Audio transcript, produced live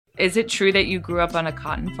Is it true that you grew up on a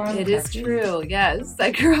cotton farm? It is true, yes.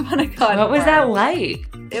 I grew up on a cotton farm. What was that like?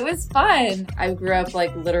 It was fun. I grew up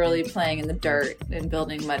like literally playing in the dirt and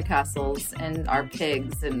building mud castles and our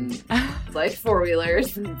pigs and like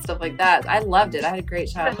four-wheelers and stuff like that. I loved it. I had a great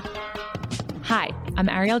childhood. Hi, I'm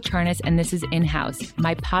Arielle Charnas, and this is In House,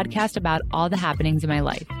 my podcast about all the happenings in my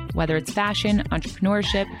life. Whether it's fashion,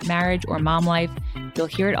 entrepreneurship, marriage, or mom life, you'll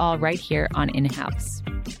hear it all right here on In House.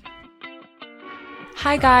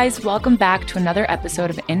 Hi guys, welcome back to another episode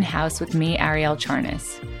of In House with me, Arielle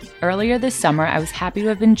Charnas. Earlier this summer, I was happy to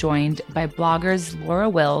have been joined by bloggers Laura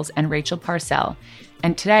Wills and Rachel Parcell,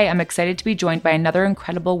 and today I'm excited to be joined by another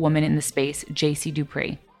incredible woman in the space, Jaci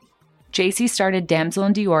Dupree. Jaci started Damsel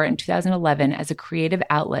in Dior in 2011 as a creative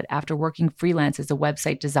outlet after working freelance as a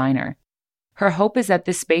website designer. Her hope is that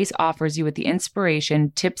this space offers you with the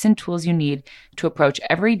inspiration, tips, and tools you need to approach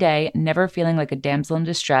every day, never feeling like a damsel in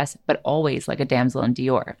distress, but always like a damsel in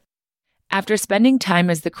Dior. After spending time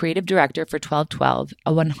as the creative director for 1212,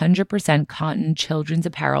 a 100% cotton children's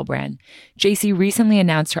apparel brand, Jaci recently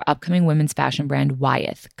announced her upcoming women's fashion brand,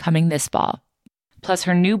 Wyeth, coming this fall. Plus,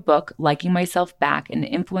 her new book, Liking Myself Back, an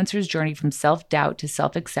influencer's journey from self-doubt to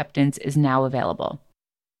self-acceptance, is now available.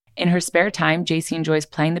 In her spare time, Jaci enjoys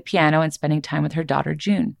playing the piano and spending time with her daughter,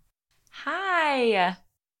 June. Hi.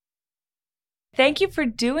 Thank you for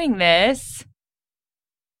doing this.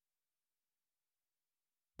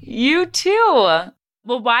 You too. Well,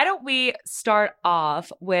 why don't we start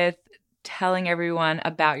off with telling everyone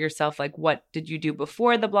about yourself? Like, what did you do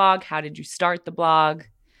before the blog? How did you start the blog?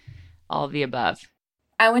 All of the above.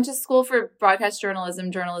 I went to school for broadcast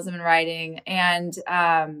journalism and writing. And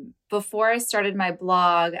before I started my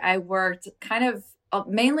blog, I worked kind of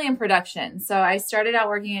mainly in production. So I started out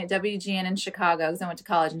working at WGN in Chicago because I went to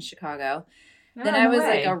college in Chicago. Then I was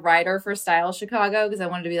like a writer for Style Chicago because I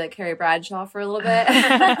wanted to be like Carrie Bradshaw for a little bit.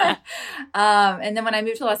 And then when I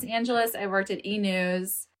moved to Los Angeles, I worked at E!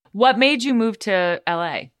 News. What made you move to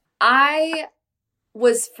LA? I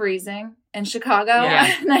was freezing in Chicago,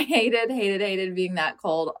 and I hated being that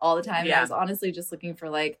cold all the time. Yeah. I was honestly just looking for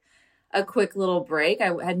like a quick little break.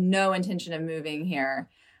 I had no intention of moving here.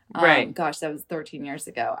 Right. Gosh, that was 13 years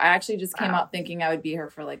ago. I actually just came out thinking I would be here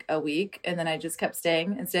for like a week, and then I just kept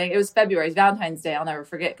staying and staying. It was February, Valentine's Day. I'll never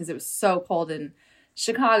forget because it was so cold in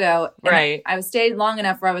Chicago. And right. I stayed long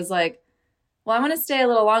enough where I was like, well, I want to stay a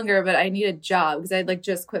little longer, but I need a job because I'd like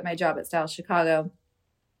just quit my job at Style Chicago.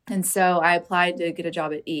 And so I applied to get a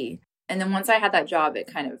job at E! And then once I had that job,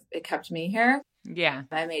 it kept me here. Yeah.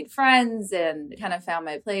 I made friends and kind of found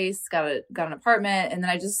my place, got an apartment. And then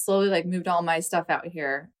I just slowly like moved all my stuff out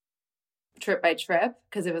here trip by trip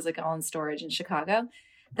because it was like all in storage in Chicago.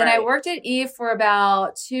 Then I worked at E! For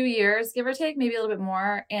about 2 years, give or take, maybe a little bit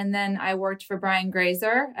more. And then I worked for Brian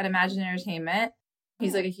Grazer at Imagine Entertainment.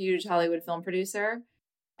 He's like a huge Hollywood film producer.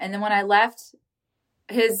 And then when I left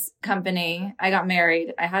his company, I got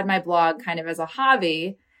married. I had my blog kind of as a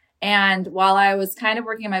hobby. And while I was kind of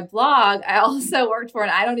working on my blog, I also worked for,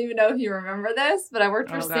 and I don't even know if you remember this, but I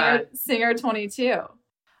worked for Singer 22.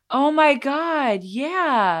 Oh my God.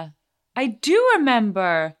 Yeah. I do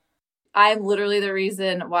remember. I'm literally the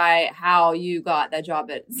reason how you got that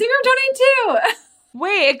job at Singer 22.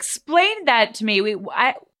 Wait, explain that to me.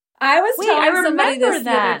 I was telling somebody this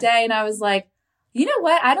the other day, and I was like, you know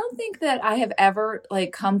what? I don't think that I have ever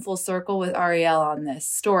like come full circle with Arielle on this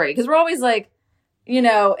story because we're always like, you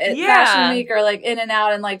know, at Fashion Week or like in and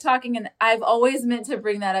out and like talking. And I've always meant to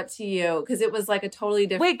bring that up to you because it was like a totally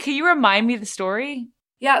different. Wait, can you remind me the story?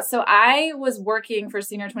 Yeah. So I was working for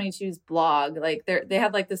Singer 22's blog. Like they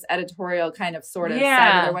had like this editorial kind of sort of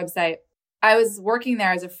side of their website. I was working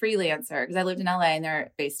there as a freelancer because I lived in LA and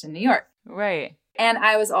they're based in New York. Right. And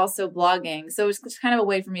I was also blogging. So it was just kind of a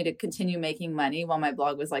way for me to continue making money while my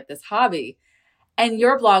blog was like this hobby. And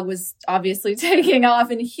your blog was obviously taking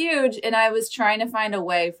off and huge. And I was trying to find a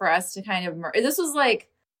way for us to kind of this was like,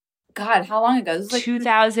 God, how long ago? This was like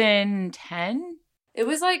 2010? It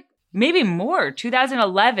was like maybe more,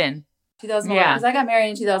 2011. 2011, because I got married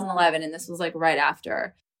in 2011 and this was like right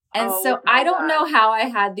after. And I don't know how I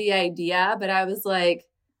had the idea, but I was like,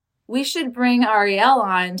 we should bring Arielle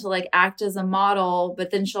on to like act as a model,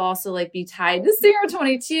 but then she'll also like be tied to Singer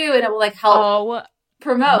 22 and it will like help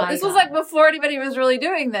promote. This was like before anybody was really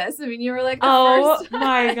doing this. I mean, you were like the first. Oh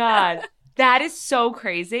my God. That is so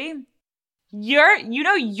crazy. You're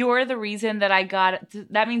the reason that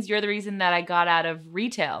that means you're the reason that I got out of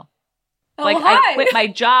retail. Oh, like hi. I quit my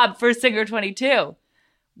job for Singer 22,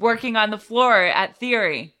 working on the floor at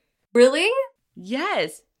Theory. Really?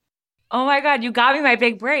 Yes. Oh my God, you got me my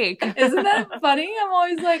big break. Isn't that funny? I'm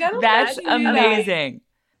always like, I don't know. That's amazing.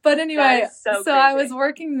 But anyway, so I was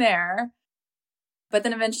working there. But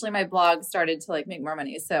then eventually my blog started to like make more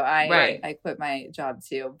money. So I quit my job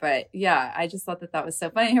too. But yeah, I just thought that was so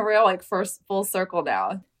funny. Here we are like first full circle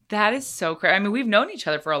now. That is so crazy. I mean, we've known each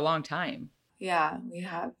other for a long time. Yeah, we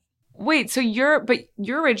have. Wait, so you're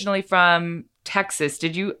originally from Texas.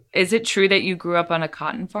 Is it true that you grew up on a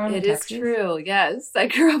cotton farm in Texas? It is true. Yes. I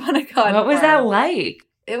grew up on a cotton farm. What was that like?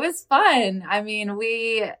 It was fun. I mean,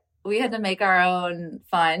 we had to make our own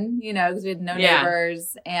fun, because we had no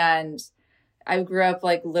neighbors, and I grew up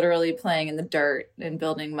like literally playing in the dirt and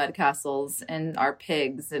building mud castles and our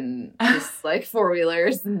pigs and just like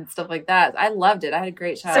four-wheelers and stuff like that. I loved it. I had a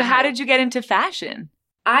great childhood. So how did you get into fashion?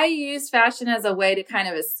 I used fashion as a way to kind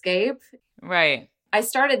of escape. Right. I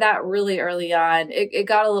started that really early on. It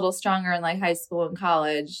got a little stronger in like high school and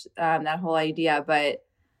college, that whole idea. But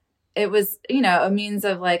it was, a means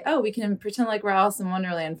of like, oh, we can pretend like we're Alice in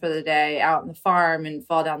Wonderland for the day out on the farm and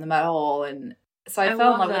fall down the mud hole. And so I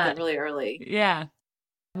fell in love with it really early. Yeah.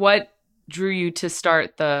 What drew you to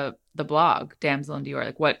start the blog, Damsel in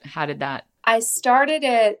Dior? Like how did that? I started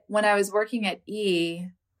it when I was working at E!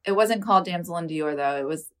 It wasn't called Damsel in Dior though. It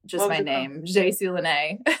was just my name, JC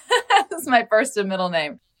Lene. That's my first and middle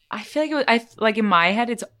name. I feel like in my head,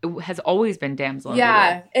 it has always been Damsel in Dior.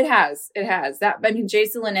 Yeah, it has.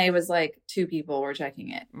 JC Lene was like two people were checking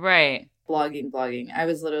it. Right. Blogging. I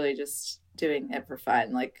was literally just doing it for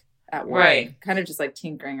fun, like at work, kind of just like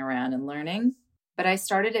tinkering around and learning. But I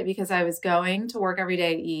started it because I was going to work every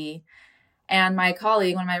day at E! And my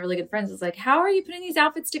colleague, one of my really good friends, was like, how are you putting these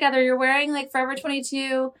outfits together? You're wearing like Forever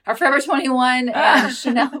 22 or Forever 21 and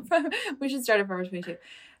Chanel. We should start at Forever 22.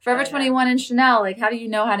 Forever 21 and Chanel. Like, how do you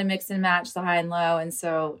know how to mix and match the high and low? And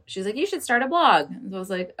so she's like, you should start a blog. And so I was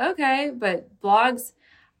like, okay. But blogs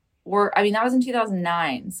that was in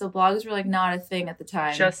 2009. So blogs were like not a thing at the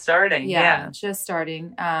time. Just starting. Yeah. Just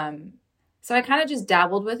starting. So I kind of just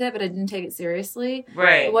dabbled with it, but I didn't take it seriously.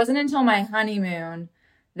 Right. It wasn't until my honeymoon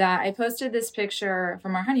that I posted this picture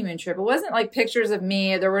from our honeymoon trip. It wasn't like pictures of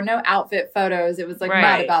me. There were no outfit photos. It was like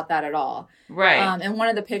not about that at all. Right. And one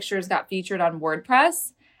of the pictures got featured on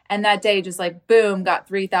WordPress. And that day just like, boom, got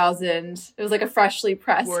 3,000. It was like a freshly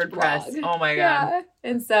pressed WordPress. blog. Oh my God. Yeah.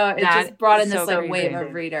 And so it just brought in this like wave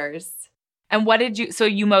of readers. And so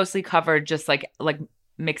you mostly covered just like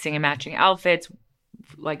mixing and matching outfits,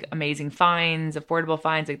 like amazing finds, affordable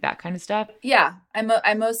finds, like that kind of stuff? Yeah.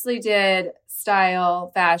 I mostly did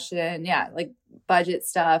style, fashion, like budget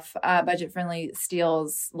stuff, budget-friendly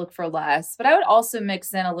steals, look for less. But I would also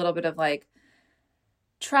mix in a little bit of like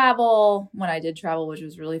travel when I did travel, which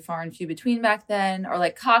was really far and few between back then, or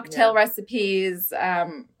like cocktail recipes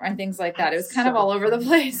and things like that. It was kind of all over the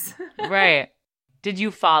place. Right. Did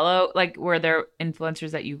you follow, like, were there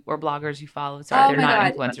influencers or bloggers you followed? Sorry, they're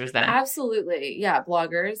not influencers then. Absolutely. Yeah,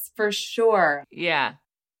 bloggers, for sure. Yeah.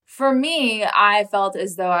 For me, I felt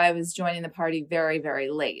as though I was joining the party very,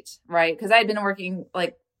 very late, right? Because I had been working,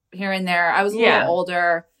 like, here and there. I was a little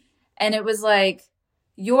older. And it was like,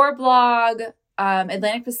 your blog,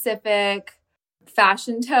 Atlantic Pacific,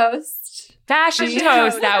 Fashion Toast. Fashion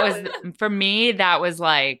Toast, that was, for me, that was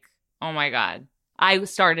like, oh my God. I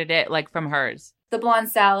started it, like, from hers. The Blonde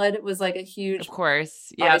Salad was like a huge, of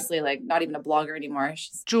course, obviously like not even a blogger anymore.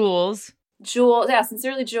 She's Jules,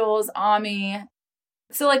 Sincerely Jules, Ami.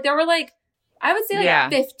 So like there were like, I would say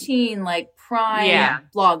like 15 like prime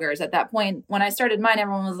bloggers at that point. When I started mine,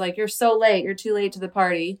 everyone was like, "You're so late. You're too late to the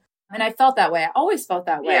party." And I felt that way. I always felt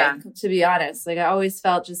that way, to be honest. Like I always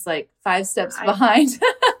felt just like 5 steps behind.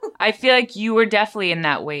 I feel like you were definitely in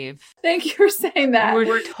that wave. Thank you for saying that.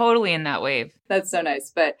 We're totally in that wave. That's so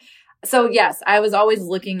nice, but. So yes, I was always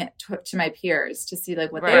looking to my peers to see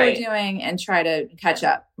like what they were doing and try to catch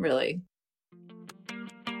up, really.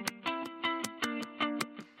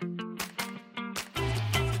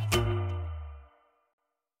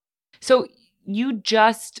 So you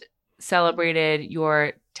just celebrated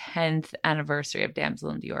your 10th anniversary of Damsel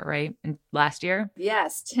in Dior, right? Last year?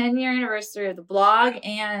 Yes, 10-year anniversary of the blog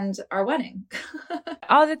and our wedding.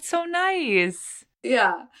 Oh, that's so nice.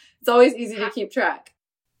 Yeah, it's always easy to keep track.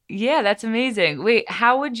 Yeah, that's amazing. Wait,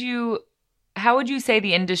 how would you say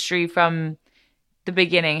the industry from the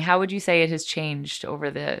beginning, how would you say it has changed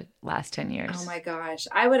over the last 10 years? Oh my gosh.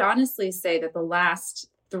 I would honestly say that the last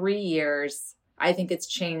 3 years, I think it's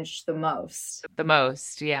changed the most. The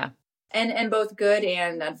most, yeah. And both good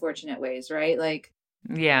and unfortunate ways, right? Like,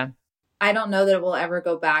 yeah. I don't know that it will ever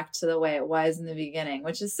go back to the way it was in the beginning,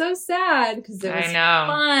 which is so sad because it was fun.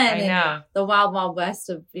 I know. And the wild, wild west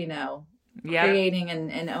of, creating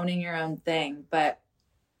and owning your own thing. But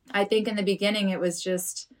I think in the beginning it was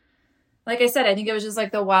just, like I said, I think it was just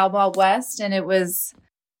like the wild, wild west. And it was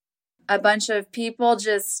a bunch of people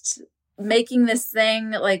just making this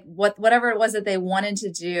thing, like whatever it was that they wanted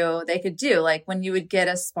to do, they could do. Like when you would get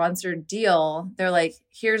a sponsored deal, they're like,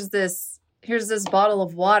 here's this bottle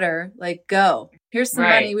of water, like go. Here's some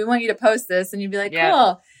money. We want you to post this. And you'd be like,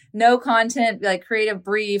 cool. No content, like creative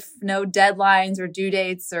brief, no deadlines or due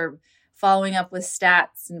dates or following up with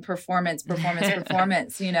stats and performance,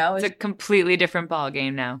 you know. It's a completely different ball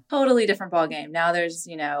game now. Totally different ball game. Now there's,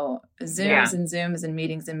 you know, Zooms and Zooms and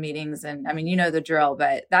meetings. And I mean, you know the drill,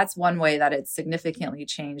 but that's one way that it's significantly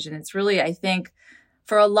changed. And it's really, I think,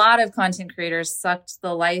 for a lot of content creators, sucked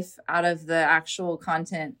the life out of the actual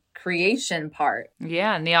content creation part.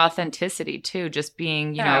 Yeah, and the authenticity too, just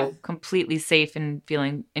being, you know, completely safe and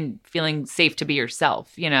feeling safe to be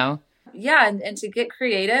yourself, you know. Yeah, and to get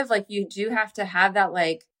creative, like you do have to have that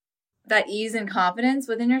like that ease and confidence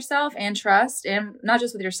within yourself and trust, and not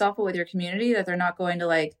just with yourself but with your community, that they're not going to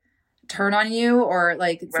like turn on you or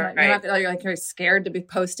like it's not, you're scared to be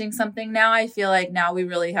posting something now. I feel like now we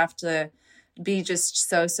really have to be just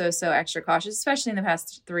so extra cautious, especially in the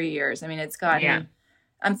past 3 years. I mean, it's gotten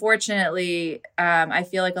unfortunately, I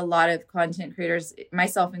feel like a lot of content creators,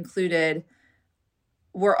 myself included,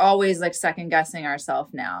 we're always like second guessing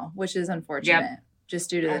ourselves now, which is unfortunate just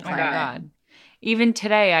due to the climate. My God. Even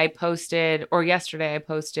today yesterday I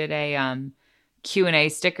posted a Q&A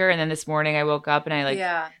sticker. And then this morning I woke up and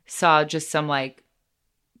I saw just some like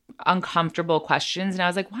uncomfortable questions. And I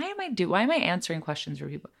was like, why am I answering questions for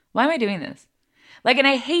people? Why am I doing this? Like, and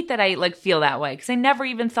I hate that I like feel that way because I never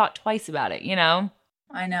even thought twice about it, you know?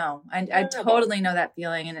 I know. I totally know that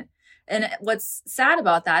feeling. And what's sad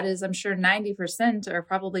about that is I'm sure 90% or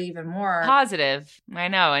probably even more positive. I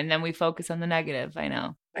know. And then we focus on the negative. I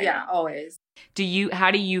know. Yeah, always.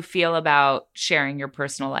 How do you feel about sharing your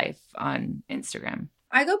personal life on Instagram?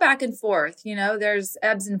 I go back and forth, you know, there's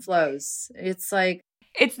ebbs and flows. It's like,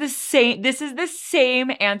 it's the same. This is the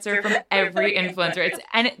same answer from every influencer.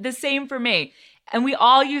 And the same for me. And we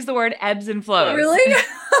all use the word ebbs and flows. Really?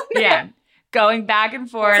 Yeah. Going back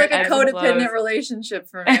and forth. It's like a codependent relationship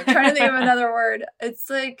for me. I'm trying to think of another word. It's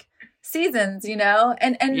like seasons, you know?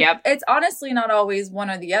 And it's honestly not always one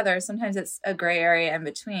or the other. Sometimes it's a gray area in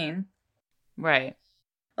between. Right.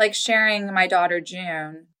 Like sharing my daughter,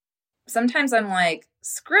 June. Sometimes I'm like,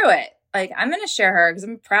 screw it. Like, I'm going to share her because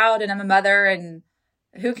I'm proud and I'm a mother and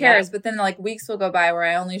who cares? Yeah. But then like weeks will go by where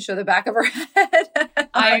I only show the back of her head.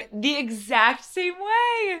 I'm the exact same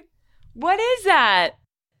way. What is that?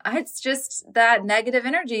 It's just that negative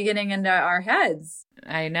energy getting into our heads.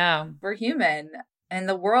 I know. We're human. And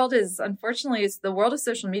the world is, unfortunately, the world of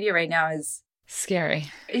social media right now is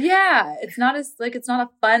scary. Yeah. It's not a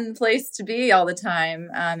fun place to be all the time.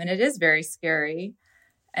 And it is very scary.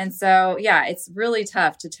 And so, yeah, it's really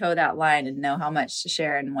tough to toe that line and know how much to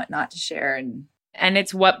share and what not to share. And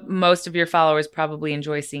it's what most of your followers probably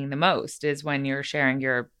enjoy seeing the most is when you're sharing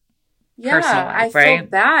your personal life, I feel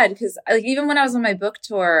bad because like even when I was on my book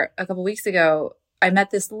tour a couple weeks ago, I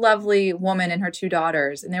met this lovely woman and her 2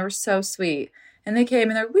 daughters, and they were so sweet. And they came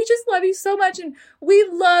and they're, we just love you so much, and we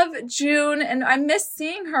love June, and I miss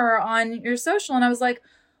seeing her on your social. And I was like,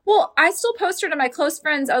 well, I still post her to my close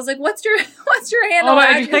friends. I was like, what's your handle? Oh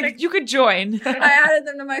my God, like, you could join. I added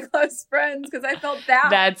them to my close friends because I felt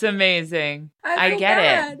bad. That's amazing. I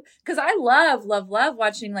get it. Because I love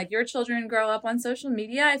watching like your children grow up on social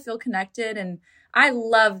media. I feel connected and I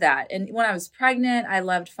love that. And when I was pregnant, I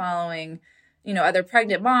loved following, you know, other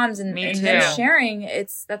pregnant moms and then sharing.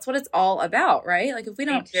 That's what it's all about, right? Like if we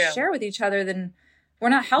don't share with each other, then we're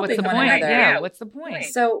not helping one another. Yeah, what's the point?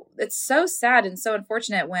 So it's so sad and so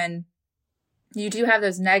unfortunate when you do have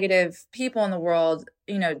those negative people in the world,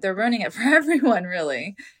 you know, they're ruining it for everyone,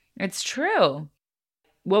 really. It's true.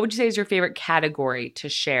 What would you say is your favorite category to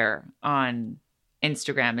share on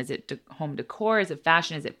Instagram? Is it home decor? Is it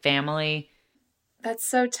fashion? Is it family? That's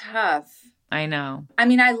so tough. I know. I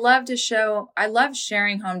mean, I love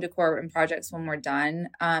sharing home decor and projects when we're done.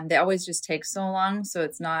 They always just take so long, so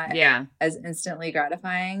it's not as instantly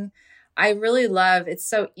gratifying. I really love, it's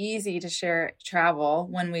so easy to share travel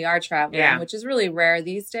when we are traveling, which is really rare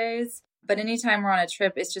these days. But anytime we're on a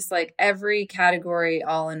trip, it's just like every category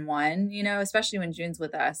all in one, you know, especially when June's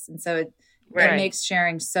with us. And so it makes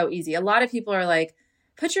sharing so easy. A lot of people are like,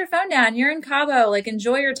 put your phone down. You're in Cabo. Like,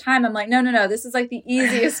 enjoy your time. I'm like, no. This is like the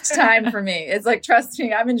easiest time for me. It's like, trust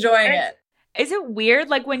me, I'm enjoying it. Is it weird?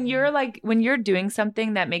 Like when you're doing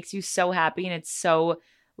something that makes you so happy and it's so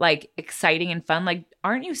like exciting and fun, like,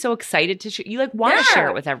 aren't you so excited to share? You like want to share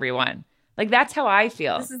it with everyone. Like, that's how I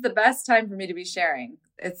feel. This is the best time for me to be sharing.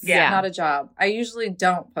 It's not a job. I usually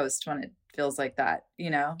don't post when it feels like that,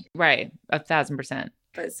 you know? Right. 1,000%.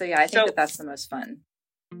 But so, yeah, I think that's the most fun.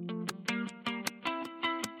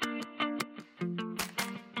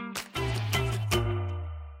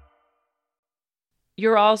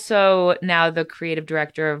 You're also now the creative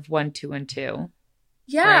director of 1212.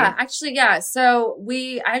 Yeah, right? actually, yeah. So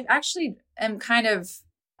I actually am kind of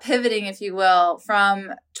pivoting, if you will, from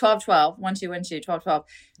 1212, 1212, 1212.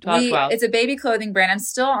 1212. It's a baby clothing brand. I'm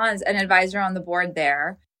still an advisor on the board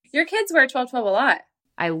there. Your kids wear 1212 a lot.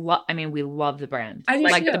 We love the brand. I do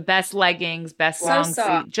like too. The best leggings, best So long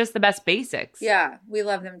soft. sleeve, just the best basics. Yeah, we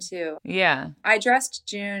love them too. Yeah. I dressed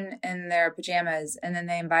June in their pajamas, and then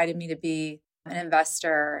they invited me to be an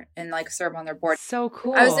investor and like serve on their board. So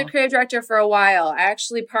cool. I was the creative director for a while. I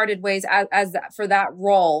actually parted ways for that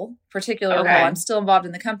particular role. I'm still involved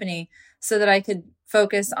in the company so that I could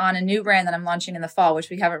focus on a new brand that I'm launching in the fall,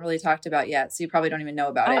 which we haven't really talked about yet. So you probably don't even know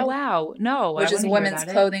about it. Oh, wow. No. Which is a women's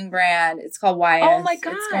clothing brand. It's called Wyeth. Oh my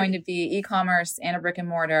God. It's going to be e-commerce and a brick and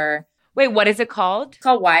mortar. Wait, what is it called? It's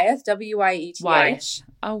called Wyeth, W-Y-E-T-H. Wyeth.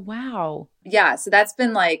 Oh, wow. Yeah. So that's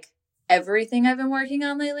been like everything I've been working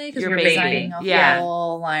on lately because we're designing a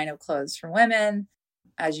whole line of clothes for women.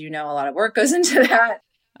 As you know, a lot of work goes into that.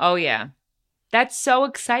 Oh, yeah. That's so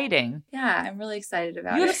exciting. Yeah, I'm really excited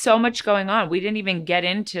about it. You have so much going on. We didn't even get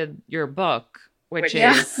into your book, which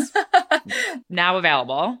is now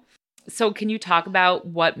available. So can you talk about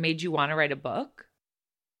what made you want to write a book?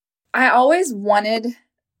 I always wanted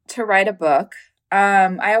to write a book.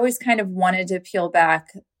 I always kind of wanted to peel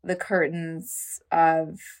back the curtains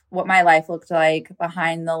of what my life looked like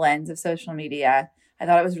behind the lens of social media. I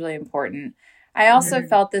thought it was really important. I also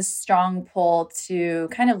felt this strong pull to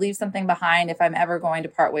kind of leave something behind if I'm ever going to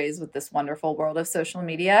part ways with this wonderful world of social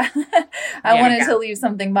media. I wanted to leave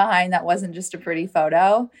something behind that wasn't just a pretty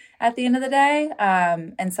photo at the end of the day,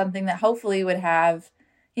 and something that hopefully would have,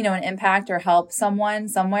 an impact or help someone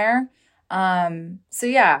somewhere. So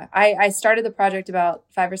yeah, I started the project about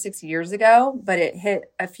 5 or 6 years ago, but it hit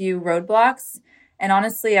a few roadblocks. And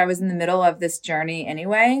honestly, I was in the middle of this journey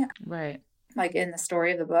anyway. Right. Like in the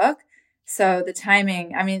story of the book. So the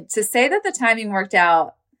timing, to say that the timing worked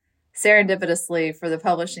out serendipitously for the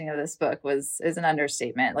publishing of this book is an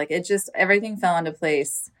understatement. Like everything fell into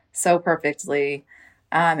place so perfectly.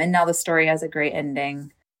 And now the story has a great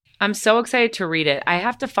ending. I'm so excited to read it. I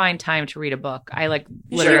have to find time to read a book. I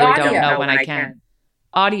literally don't know when I can.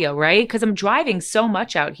 Audio, right? Because I'm driving so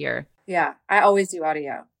much out here. Yeah, I always do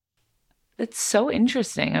audio. That's so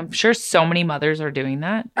interesting. I'm sure so many mothers are doing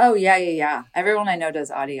that. Oh, yeah. Everyone I know does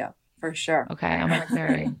audio. For sure. Okay, I'm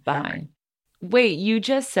very behind. Wait, you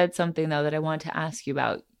just said something, though, that I wanted to ask you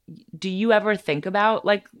about. Do you ever think about,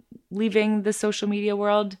 leaving the social media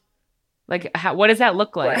world? What does that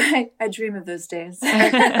look like? I dream of those days.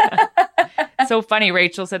 So funny.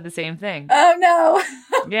 Rachel said the same thing. Oh, no.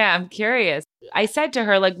 Yeah, I'm curious. I said to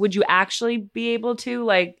her, would you actually be able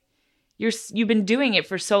to, you've been doing it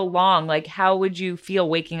for so long. How would you feel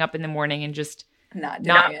waking up in the morning and just not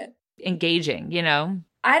doing it? Engaging,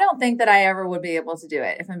 I don't think that I ever would be able to do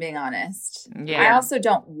it, if I'm being honest. Yeah. I also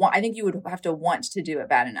don't want, I think you would have to want to do it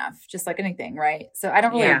bad enough, just like anything, right? So I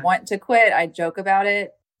don't really want to quit. I joke about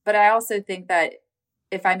it. But I also think that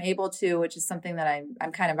if I'm able to, which is something that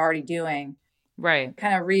I'm kind of already doing, right,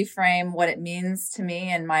 kind of reframe what it means to me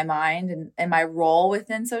and my mind and my role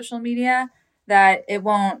within social media, that it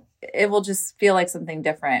will just feel like something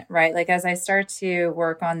different, right? Like as I start to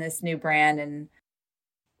work on this new brand and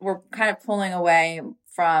we're kind of pulling away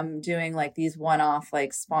from doing these one-off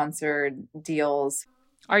sponsored deals.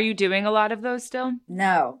 Are you doing a lot of those still?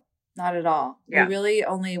 No, not at all. Yeah. We really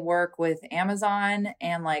only work with Amazon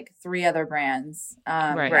and 3 other brands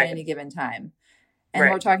at any given time. And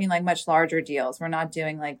we're talking much larger deals. We're not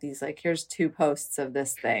doing these here's 2 posts of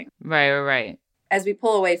this thing. Right. As we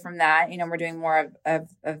pull away from that, we're doing more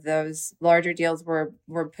of those larger deals.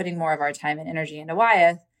 We're putting more of our time and energy into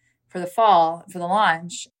Wyeth for the fall, for the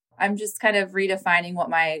launch. I'm just kind of redefining what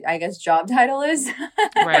my, I guess, job title is.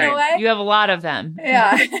 Right. In a way. You have a lot of them.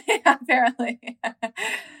 Yeah, apparently.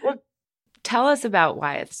 Tell us about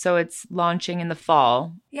Wyeth. So it's launching in the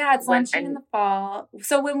fall. Yeah, it's launching in the fall.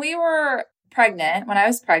 So when I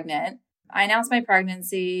was pregnant, I announced my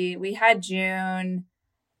pregnancy. We had June.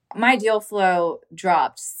 My deal flow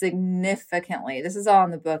dropped significantly. This is all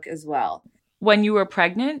in the book as well. When you were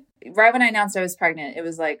pregnant? Right when I announced I was pregnant, it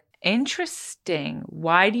was interesting.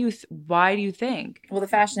 Why do you think? Well, the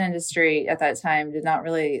fashion industry at that time did not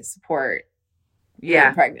really support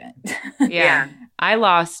being pregnant. Yeah. I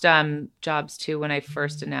lost jobs too when I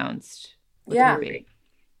first announced with the baby.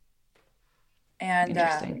 And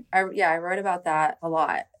I wrote about that a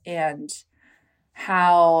lot and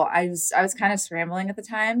how I was kind of scrambling at the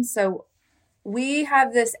time. So we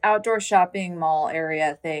have this outdoor shopping mall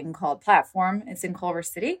area thing called Platform. It's in Culver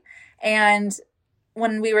City. And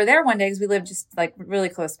when we were there one day, because we lived just really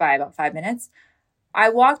close by, about 5 minutes, I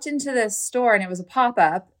walked into this store and it was a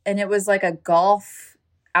pop-up and it was like a golf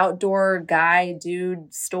outdoor guy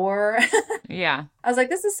dude store. Yeah. I was like,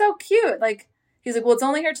 this is so cute. Like, he's like, well, it's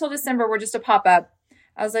only here till December. We're just a pop-up.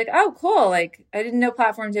 I was like, oh, cool. Like, I didn't know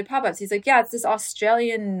Platform did pop-ups. He's like, yeah, it's this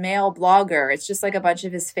Australian male blogger. It's just like a bunch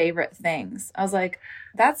of his favorite things. I was like,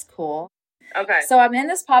 that's cool. Okay. So I'm in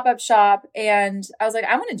this pop-up shop and I was like,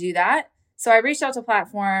 I want to do that. So I reached out to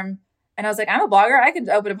Platform and I was like, I'm a blogger. I could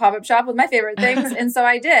open a pop-up shop with my favorite things. And so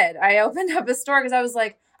I did. I opened up a store because I was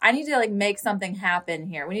like, I need to like make something happen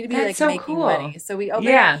here. We need to be like making money. So we opened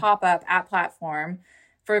a pop-up at Platform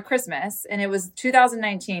for Christmas. And it was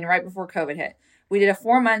 2019, right before COVID hit. We did a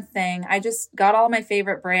 4-month thing. I just got all my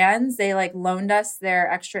favorite brands. They like loaned us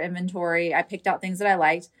their extra inventory. I picked out things that I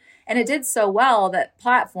liked. And it did so well that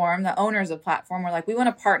Platform, the owners of Platform, were like, we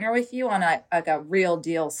want to partner with you on a real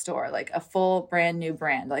deal store, like a full brand new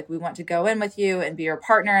brand. Like, we want to go in with you and be your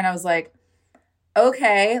partner. And I was like,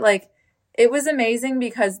 okay. Like, it was amazing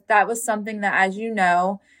because that was something that, as you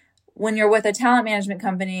know, when you're with a talent management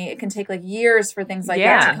company, it can take like years for things like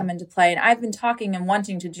that to come into play. And I've been talking and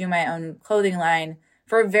wanting to do my own clothing line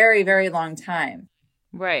for a very, very long time.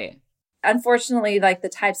 Right. Unfortunately, like the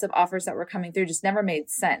types of offers that were coming through just never made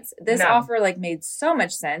sense. This offer like made so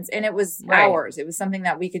much sense, and it was ours. It was something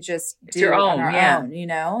that we could just do on our own, you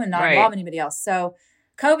know, and not involve anybody else. So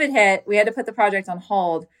COVID hit, we had to put the project on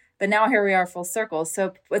hold, but now here we are full circle.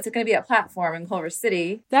 So it's going to be a Platform in Culver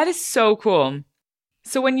City. That is so cool.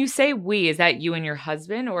 So when you say we, is that you and your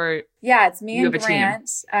husband or? Yeah, it's me and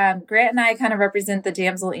Grant. Grant and I kind of represent the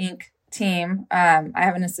Damsel Inc. team. I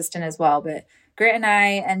have an assistant as well, but Grant and I,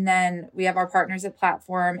 and then we have our partners at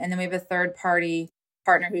Platform, and then we have a third party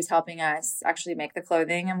partner who's helping us actually make the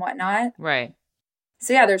clothing and whatnot. Right.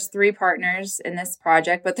 So yeah, there's 3 partners in this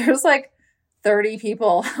project, but there's like 30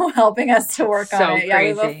 people helping us to work on it. Crazy. Yeah, we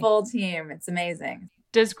have a full team. It's amazing.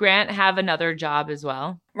 Does Grant have another job as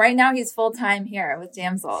well? Right now, he's full-time here with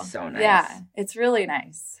Damsel. So nice. Yeah, it's really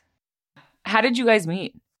nice. How did you guys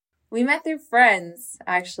meet? We met through friends,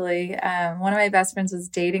 actually. One of my best friends was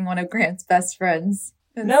dating one of Grant's best friends.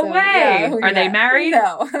 And no way. Yeah, Are they married?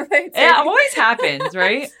 No. It always happens,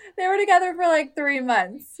 right? They were together for like 3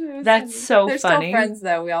 months. That's so They're funny. Still friends,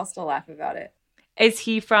 though. We all still laugh about it. Is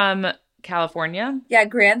he from California? Yeah,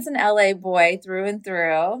 Grant's an LA boy through and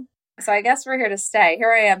through. So I guess we're here to stay.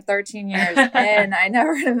 Here I am 13 years in. I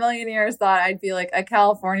never in a million years thought I'd be like a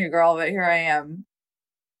California girl, but here I am.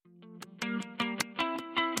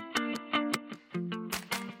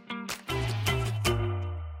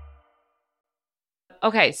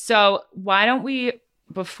 Okay, so why don't we,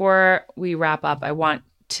 before we wrap up, I want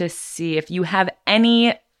to see if you have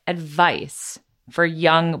any advice for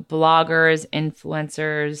young bloggers,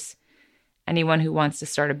 influencers, anyone who wants to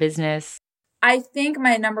start a business. I think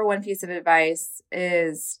my number one piece of advice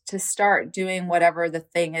is to start doing whatever the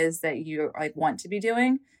thing is that you like want to be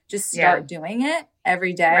doing. Just start doing it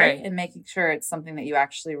every day and making sure it's something that you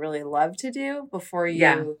actually really love to do before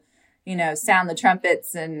you, you know, sound the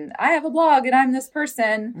trumpets and I have a blog and I'm this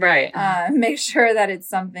person. Right. Make sure that it's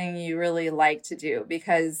something you really like to do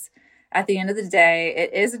because at the end of the day,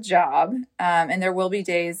 it is a job. And there will be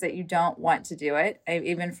days that you don't want to do it.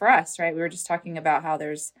 Even for us, right? We were just talking about how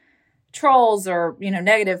there's trolls or, you know,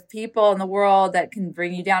 negative people in the world that can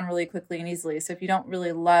bring you down really quickly and easily. So if you don't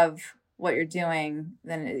really love what you're doing,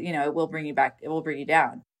 then, you know, it will bring you back. It will bring you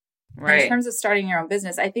down. Right. In terms of starting your own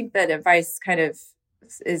business, I think that advice kind of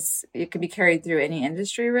it can be carried through any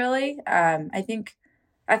industry, really. I think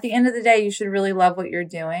at the end of the day, you should really love what you're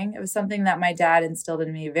doing. It was something that my dad instilled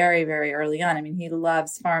in me very, very early on. I mean, he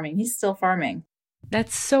loves farming. He's still farming.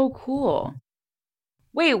 That's so cool.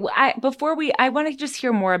 Wait, I want to just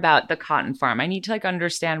hear more about the cotton farm. I need to like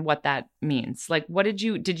understand what that means. Like, did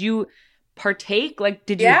you partake? Like,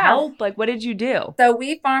 did you help? Like, what did you do? So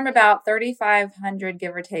we farm about 3,500,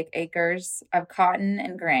 give or take, acres of cotton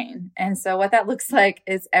and grain. And so what that looks like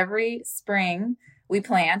is every spring we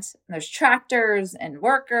plant. There's tractors and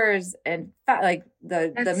workers and like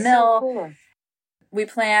the mill. So cool. We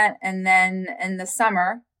plant, and then in the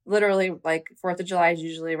summer, literally like 4th of July is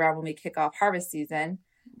usually around when we kick off harvest season.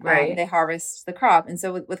 Right. They harvest the crop. And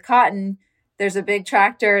so with cotton, there's a big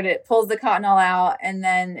tractor and it pulls the cotton all out and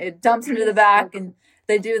then it dumps into the back, and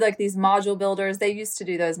they do like these module builders. They used to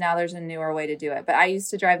do those. Now there's a newer way to do it. But I used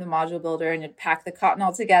to drive the module builder and you'd pack the cotton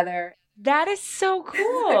all together. That is so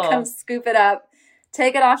cool. Come scoop it up,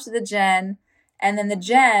 take it off to the gin. And then the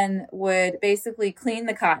gen would basically clean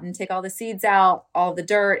the cotton, take all the seeds out, all the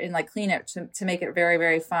dirt, and like clean it to make it very,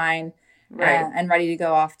 very fine and ready to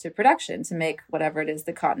go off to production to make whatever it is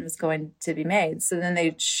the cotton was going to be made. So then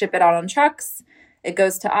they ship it out on trucks. It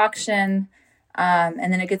goes to auction.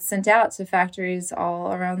 And then it gets sent out to factories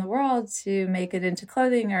all around the world to make it into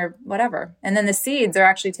clothing or whatever. And then the seeds are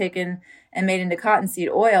actually taken and made into cottonseed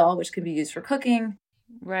oil, which can be used for cooking.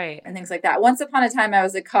 Right. And things like that. Once upon a time, I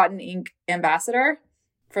was a Cotton Inc. ambassador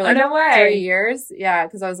for like 3 years. Yeah,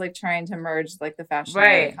 because I was like trying to merge like the fashion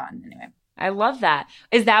and the cotton. Anyway. I love that.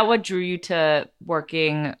 Is that what drew you to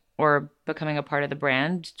working or becoming a part of the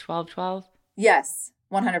brand 1212? Yes,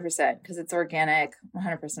 100%, because it's organic,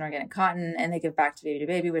 100% organic cotton, and they give back to baby to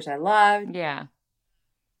baby, which I love. Yeah.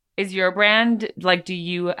 Is your brand, like, do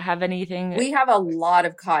you have anything? We have a lot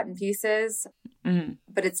of cotton pieces,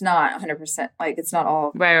 but it's not 100%, like, it's not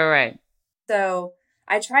all. Right. So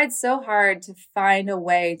I tried so hard to find a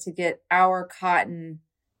way to get our cotton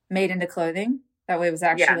made into clothing. That way it was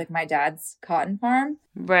actually like my dad's cotton farm.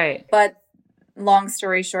 Right. But long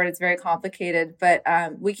story short, it's very complicated, but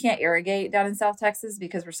we can't irrigate down in South Texas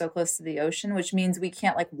because we're so close to the ocean, which means we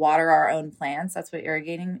can't like water our own plants. That's what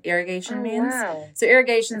irrigation means. Wow. So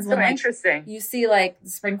irrigation is when like, interesting. You see like the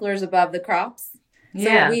sprinklers above the crops.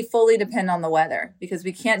 So we fully depend on the weather because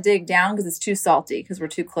we can't dig down because it's too salty because we're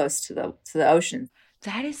too close to the ocean.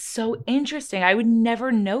 That is so interesting. I would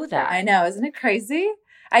never know that. I know. Isn't it crazy?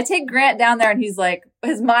 I take Grant down there and he's like,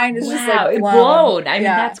 his mind is just like blown. I mean,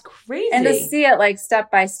 that's crazy. And to see it like step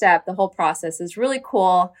by step, the whole process is really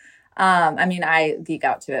cool. I mean, I geek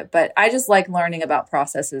out to it, but I just like learning about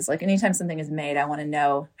processes. Like anytime something is made, I want to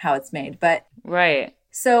know how it's made. But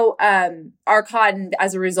so our cotton,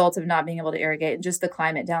 as a result of not being able to irrigate and just the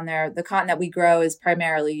climate down there, the cotton that we grow is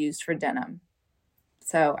primarily used for denim.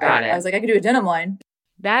 So I was like, I could do a denim line.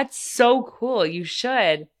 That's so cool. You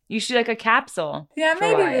should like a capsule. Yeah,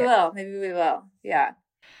 maybe we will. Yeah.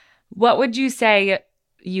 What would you say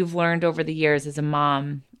you've learned over the years as a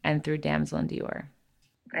mom and through Damsel in Dior?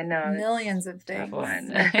 I know. Millions of things.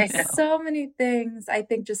 So many things. I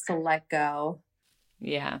think just to let go.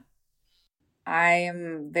 Yeah. I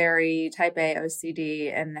am very type A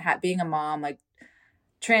OCD, and being a mom, like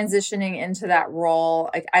transitioning into that role,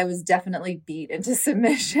 like I was definitely beat into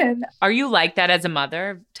submission. Are you like that as a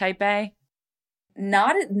mother, type A?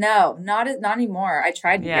 Not anymore. I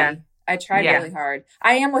tried to be. I tried really hard.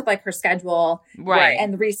 I am with like her schedule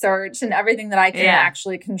and research and everything that I can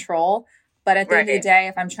actually control. But at the end of the day,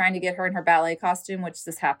 if I'm trying to get her in her ballet costume, which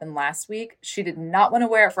this happened last week, she did not want to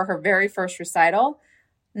wear it for her very first recital.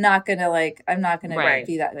 I'm not gonna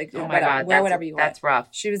be that. Like, oh my God, wear whatever you want. That's rough.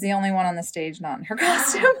 She was the only one on the stage not in her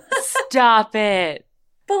costume. Stop it.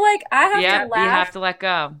 But like, I have to laugh. You have to let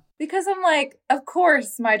go. Because I'm like, of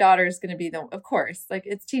course my daughter's going to be of course, like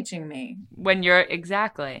it's teaching me. When you're,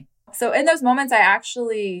 exactly. So in those moments, I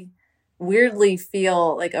actually weirdly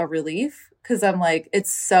feel like a relief because I'm like,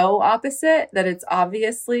 it's so opposite that it's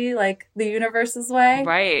obviously like the universe's way.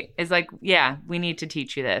 Right. It's like, we need to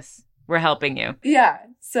teach you this. We're helping you. Yeah.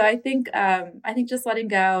 So I think just letting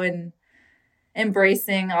go and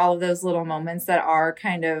embracing all of those little moments that are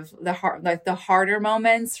kind of the harder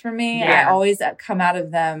moments for me. I always come out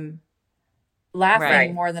of them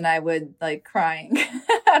laughing more than I would like crying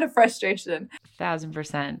out of frustration.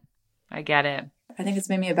 1,000%. I get it. I think it's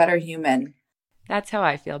made me a better human. That's how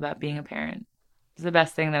I feel about being a parent. It's the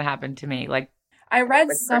best thing that happened to me. Like, I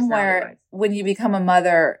read somewhere when you become a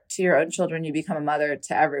mother to your own children, you become a mother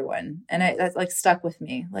to everyone. And that's like stuck with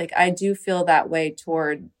me. Like I do feel that way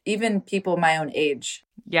toward even people my own age.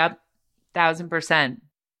 Yep. 1,000%.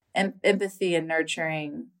 Empathy and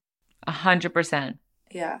nurturing. 100%.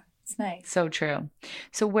 Yeah. It's nice. So true.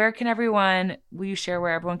 So will you share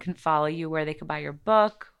where everyone can follow you, where they can buy your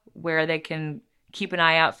book, where they can keep an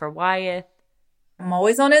eye out for Wyeth? I'm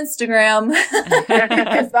always on Instagram. You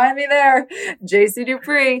can find me there. JC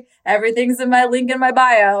Dupree. Everything's in my link in my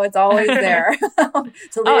bio. It's always there.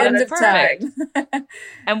 Till the end of time.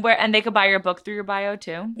 And they can buy your book through your bio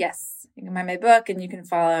too? Yes. You can buy my book and you can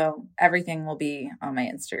follow. Everything will be on my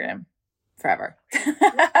Instagram forever.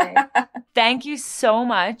 Thank you so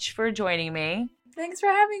much for joining me. Thanks for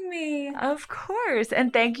having me. Of course.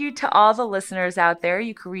 And thank you to all the listeners out there.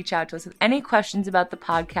 You can reach out to us with any questions about the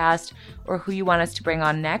podcast or who you want us to bring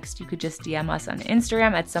on next. You could just DM us on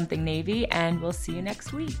Instagram at Something Navy, and we'll see you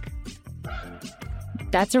next week.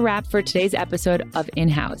 That's a wrap for today's episode of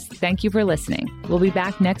In-House. Thank you for listening. We'll be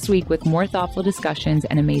back next week with more thoughtful discussions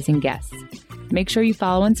and amazing guests. Make sure you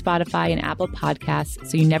follow on Spotify and Apple Podcasts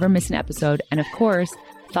so you never miss an episode. And of course,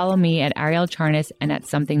 follow me at Ariel Charnas and at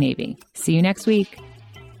Something Navy. See you next week.